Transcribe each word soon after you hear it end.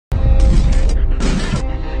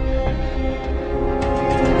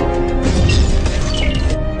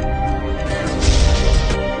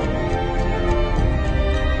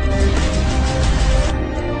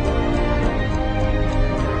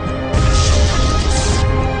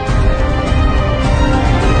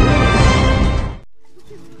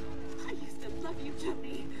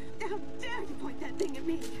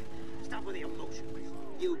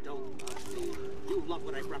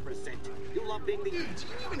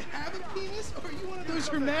have a penis, or are you one of those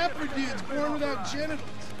hermaphrodites born without genitals?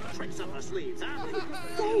 Tricks up our sleeves, huh?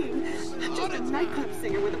 Same. I'm just a nightclub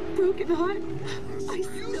singer with a broken heart. I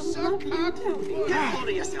still love you, Tony. Get hold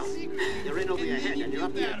of yourself. You're in over your head and you're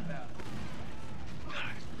up here.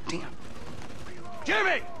 Damn.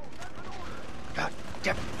 Jimmy! God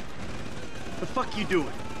damn it. The fuck you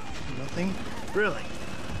doing? Nothing. Really?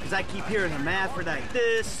 Because I keep hearing hermaphrodite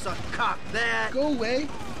this, a cock that. Go away.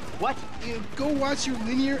 What? You know, go watch your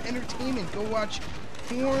linear entertainment. Go watch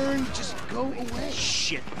porn. Just go away.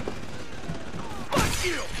 Shit. Fuck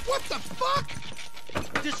you! What the fuck?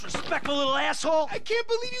 Disrespectful little asshole! I can't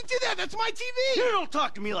believe you did that. That's my TV. You don't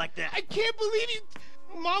talk to me like that. I can't believe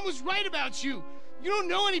you. Mom was right about you. You don't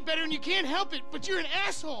know any better and you can't help it, but you're an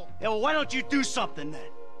asshole. Yeah, well, why don't you do something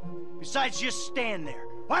then? Besides just stand there.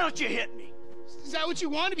 Why don't you hit me? Is that what you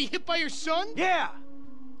want, to be hit by your son? Yeah.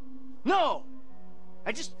 No.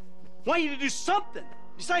 I just want you to do something.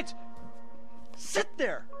 Besides, sit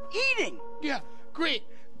there, eating. Yeah, great.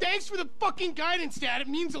 Thanks for the fucking guidance, Dad. It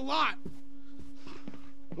means a lot.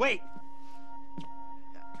 Wait.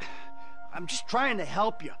 I'm just trying to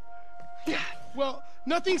help you. Yeah, well,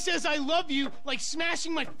 nothing says I love you like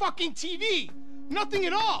smashing my fucking TV. Nothing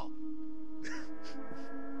at all.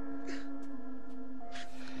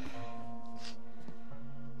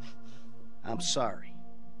 I'm sorry.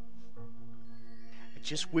 I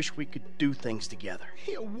just wish we could do things together.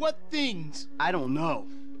 Yeah, what things? I don't know.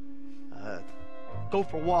 Go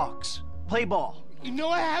for walks, play ball. You know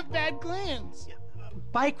I have bad glands.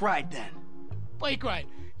 Bike ride then. Bike ride?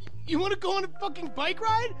 You want to go on a fucking bike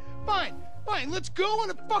ride? Fine, fine, let's go on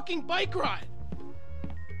a fucking bike ride.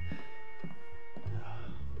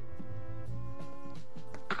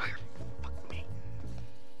 Fuck me.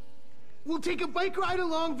 We'll take a bike ride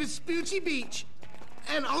along Vespucci Beach,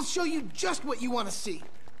 and I'll show you just what you want to see.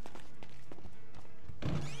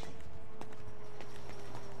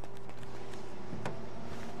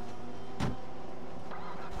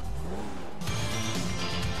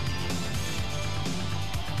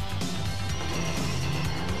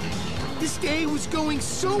 This day was going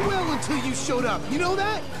so well until you showed up. You know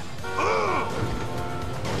that?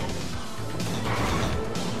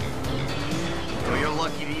 So you're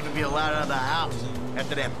lucky to even be allowed out of the house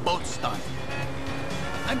after that boat stunt.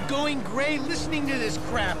 I'm going gray listening to this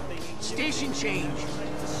crap. Station change.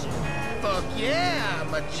 Fuck yeah,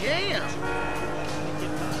 I'm a jam.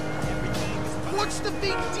 What's the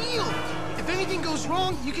big deal? If anything goes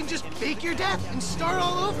wrong, you can just fake your death and start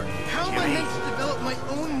all over. How am I meant to develop my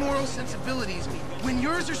own moral sensibilities when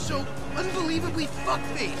yours are so unbelievably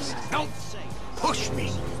fuck-faced? Don't push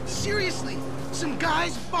me. Seriously, some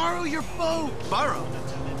guys borrow your boat. Borrow?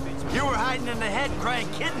 You were hiding in the head crying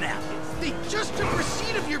kidnap. They just took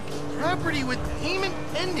receipt of your property with payment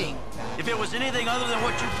pending. If it was anything other than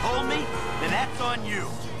what you told me, then that's on you.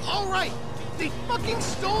 All right. They fucking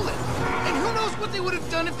stole it. And who knows what they would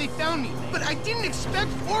have done if they found me. But I didn't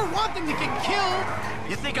expect or want them to get killed.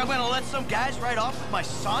 You think I'm gonna let some guys ride off with my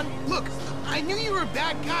son? Look, I knew you were a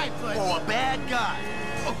bad guy, but... Oh, a bad guy.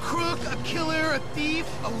 A crook, a killer, a thief,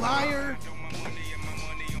 a liar.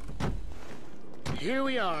 Here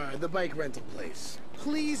we are, the bike rental place.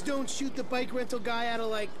 Please don't shoot the bike rental guy out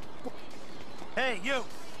of, like... Hey, you.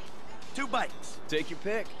 2 bikes. Take your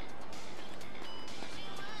pick.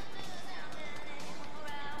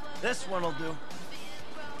 This one'll do.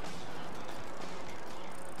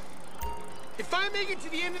 If I make it to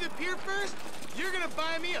the end of the pier first, you're gonna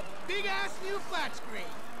buy me a big-ass new flat screen.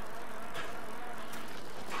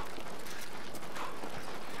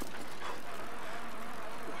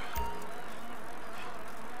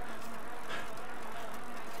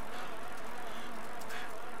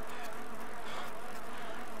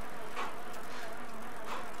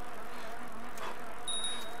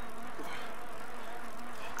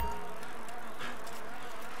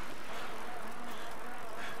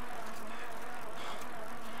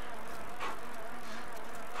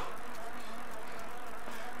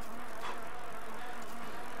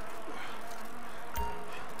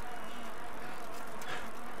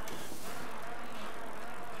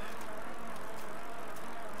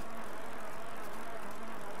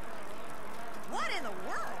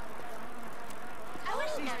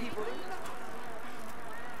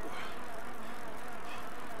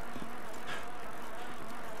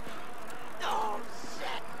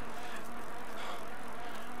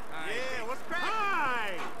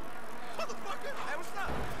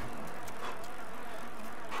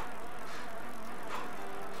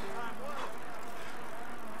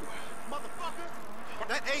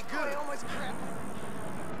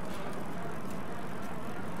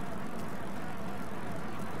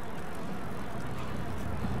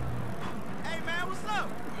 what's up?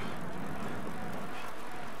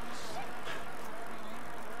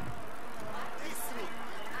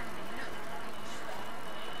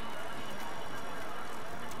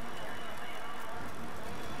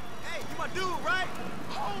 Hey, you my dude, right?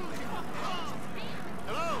 Holy fuck!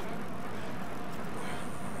 Hello?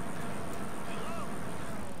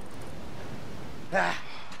 Ah.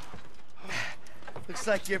 Looks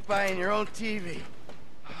like you're buying your own TV.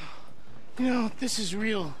 You know, this is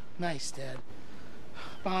real nice, Dad.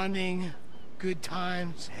 Bonding, good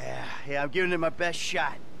times. Yeah, I'm giving it my best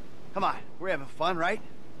shot. Come on, we're having fun, right?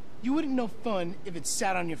 You wouldn't know fun if it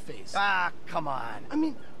sat on your face. Ah, come on. I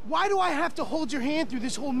mean, why do I have to hold your hand through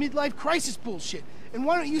this whole midlife crisis bullshit? And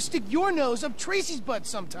why don't you stick your nose up Tracy's butt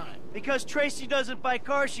sometime? Because Tracy doesn't buy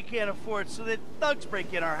cars she can't afford so that thugs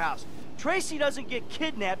break in our house. Tracy doesn't get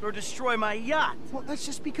kidnapped or destroy my yacht. Well, that's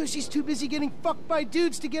just because she's too busy getting fucked by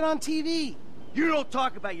dudes to get on TV. You don't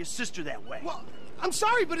talk about your sister that way. Well, I'm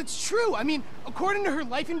sorry, but it's true. I mean, according to her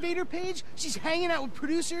Life Invader page, she's hanging out with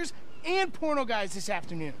producers and porno guys this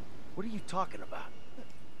afternoon. What are you talking about?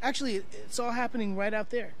 Actually, it's all happening right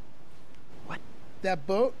out there. What? That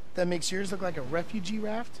boat that makes yours look like a refugee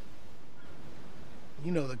raft?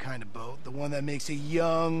 You know the kind of boat, the one that makes a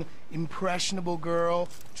young, impressionable girl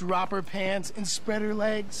drop her pants and spread her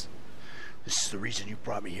legs. This is the reason you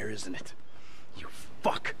brought me here, isn't it? You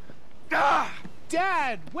fuck. Ah!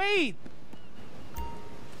 Dad, wait!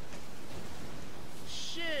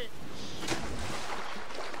 Shit.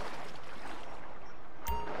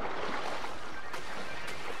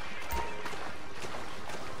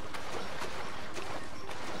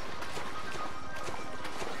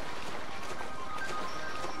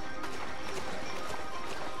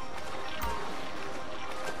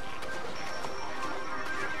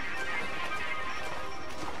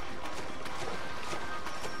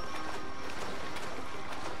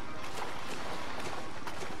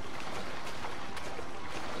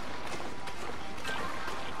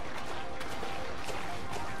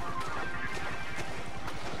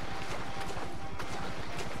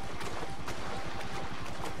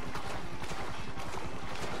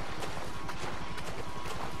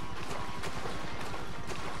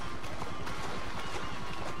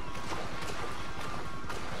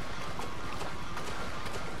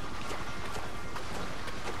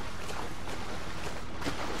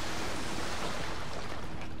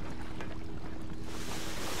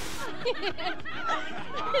 Thank you.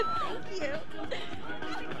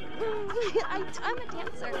 I'm a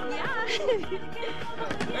dancer, yeah.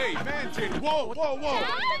 Hey, man, whoa, whoa, whoa!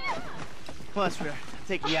 Dad? Come on, sweetheart.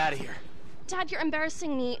 Take me out of here. Dad, you're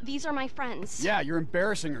embarrassing me. These are my friends. Yeah, you're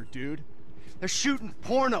embarrassing her, dude. They're shooting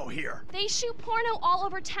porno here. They shoot porno all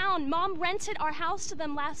over town. Mom rented our house to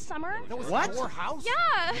them last summer. That was What? your house?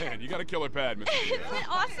 Yeah. Man, you got a killer pad, Mr. Isn't it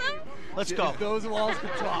awesome? Let's go. Those walls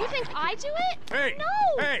could talk. You think I do it? Hey!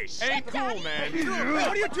 No! Hey! Shit, Ain't cool, Daddy. man. What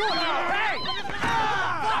are you doing? Hey!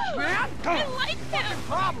 Fuck, man! I like him.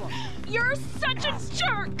 Problem. You're such a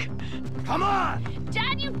jerk. Come on!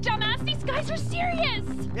 Dad, you dumbass. These guys are serious.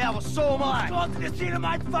 Yeah, well, so am I. Go to the scene of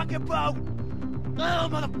my fucking boat! Oh,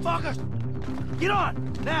 motherfuckers! Get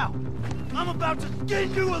on, now! I'm about to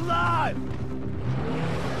skin you alive!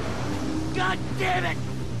 God damn it!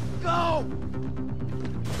 Go!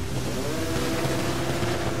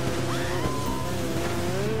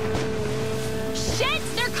 Shit,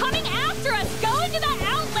 they're coming after us. Go into that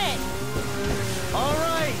outlet. All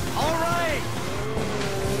right, all right!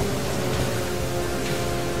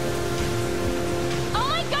 Oh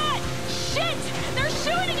my god! Shit! They're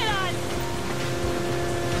shooting at us!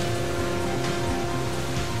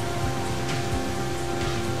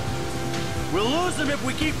 We'll lose them if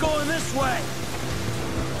we keep going this way!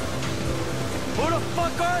 Who the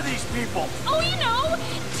fuck are these people? Oh, you know!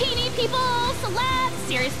 TV people, celebs,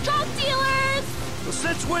 serious drug dealers! Well,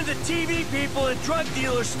 since when did TV people and drug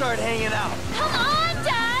dealers start hanging out? Come on,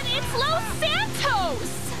 Dad! It's Los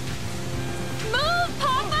Santos! Move,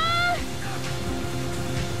 Papa!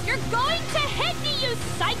 You're going to hit me, you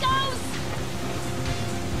psychos!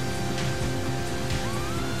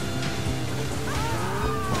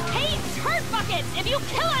 Hey, turd buckets! If you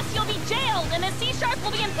kill us, you'll be jailed, and the Seashark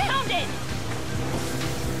will be impounded!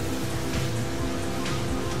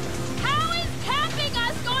 How is capping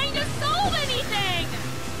us going to solve anything?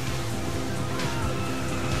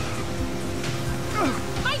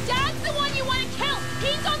 My dad's the one you want to kill!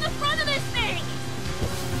 He's on the front of this thing!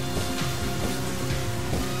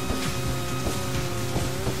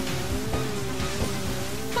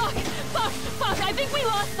 Fuck, I think we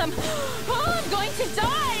lost them. Oh, I'm going to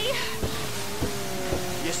die!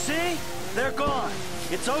 You see? They're gone.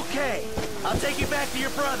 It's okay. I'll take you back to your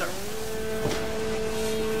brother.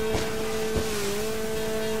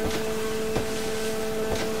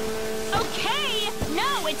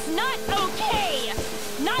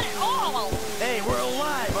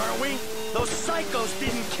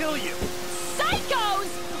 kill you. Psychos!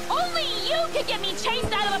 Only you could get me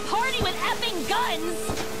chased out of a party with effing guns!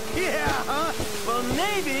 Yeah, huh? Well,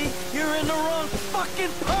 maybe you're in the wrong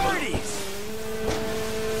fucking parties.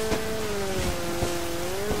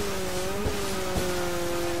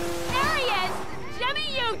 There he is! Jimmy,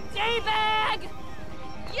 you D-bag!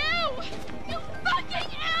 You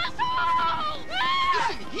fucking asshole!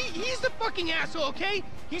 Listen, he's the fucking asshole, okay?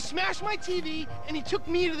 He smashed my TV, and he took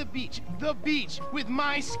me to the beach. The beach, with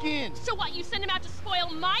my skin. So what, you sent him out to spoil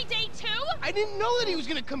my day too? I didn't know that he was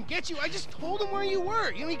gonna come get you. I just told him where you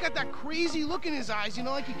were. You know, he got that crazy look in his eyes, you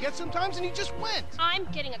know, like he gets sometimes, and he just went. I'm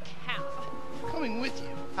getting a cab. Coming with you.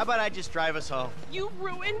 How about I just drive us home? You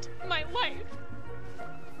ruined my life.